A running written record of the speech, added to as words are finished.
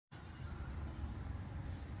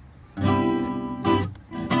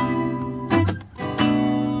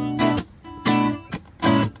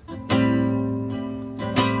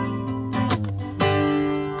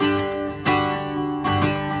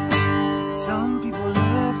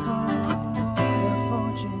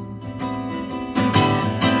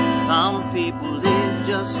people live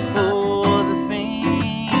just for the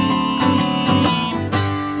fame.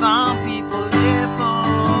 Some people live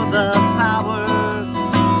for the power.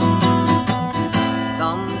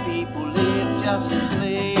 Some people live just to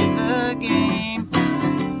play the game.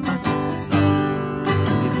 Some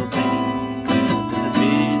people think the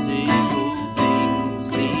physical things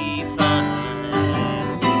they find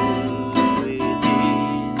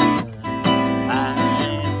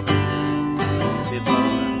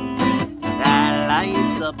within. That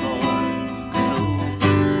life's a bore, so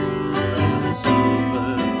full and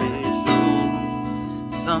superficial.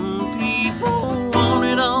 Some people want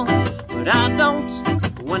it all, but I don't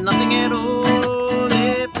want nothing at all.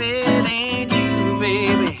 If it ain't you,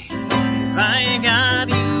 baby, if I ain't got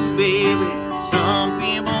you, baby. Some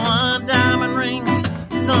people want diamond rings,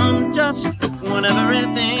 some just want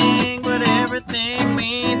everything, but everything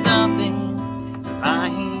means nothing if I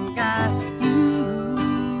ain't got you.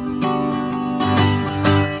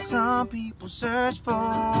 Some people search for